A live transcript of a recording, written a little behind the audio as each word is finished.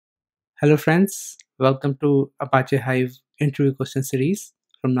Hello friends, welcome to Apache Hive interview question series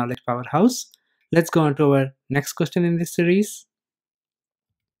from Knowledge Powerhouse. Let's go on to our next question in this series.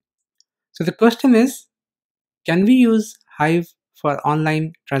 So the question is, can we use Hive for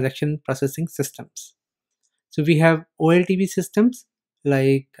online transaction processing systems? So we have OLTP systems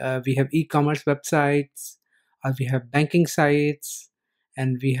like we have e-commerce websites, or we have banking sites,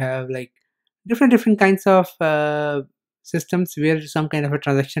 and we have like different kinds of systems where some kind of a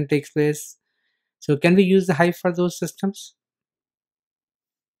transaction takes place. So can we use the Hive for those systems?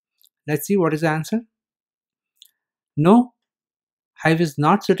 Let's see what is the answer. No, Hive is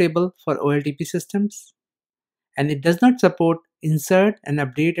not suitable for OLTP systems and it does not support insert and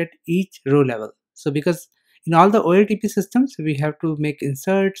update at each row level. So because in all the OLTP systems, we have to make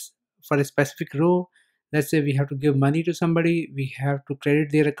inserts for a specific row. Let's say we have to give money to somebody, we have to credit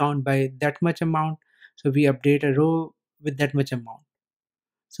their account by that much amount. So we update a row with that much amount.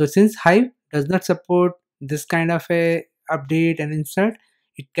 So since Hive does not support this kind of a update and insert,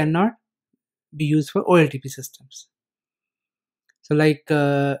 it cannot be used for OLTP systems. So like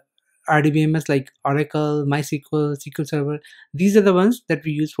RDBMS like Oracle, MySQL, SQL Server, these are the ones that we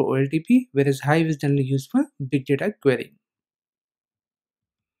use for OLTP, whereas Hive is generally used for big data querying.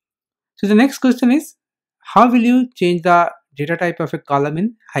 So the next question is, how will you change the data type of a column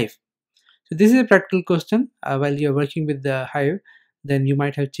in Hive? So this is a practical question. While you're working with the Hive, then you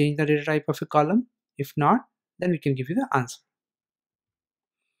might have changed the data type of a column. If not, then we can give you the answer.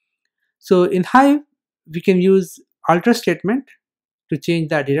 So in Hive, we can use alter statement to change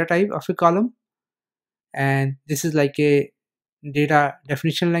the data type of a column, and this is like a data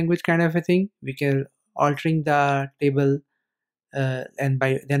definition language kind of a thing. We can altering the table and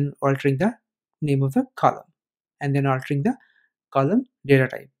by then altering the name of the column and then altering the column data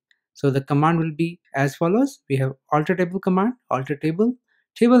type. So the command will be as follows. We have alter table command, alter table,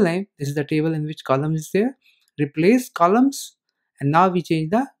 table name, this is the table in which column is there, replace columns, and now we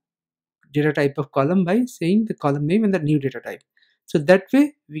change the data type of column by saying the column name and the new data type. So that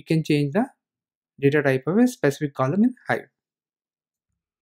way we can change the data type of a specific column in Hive.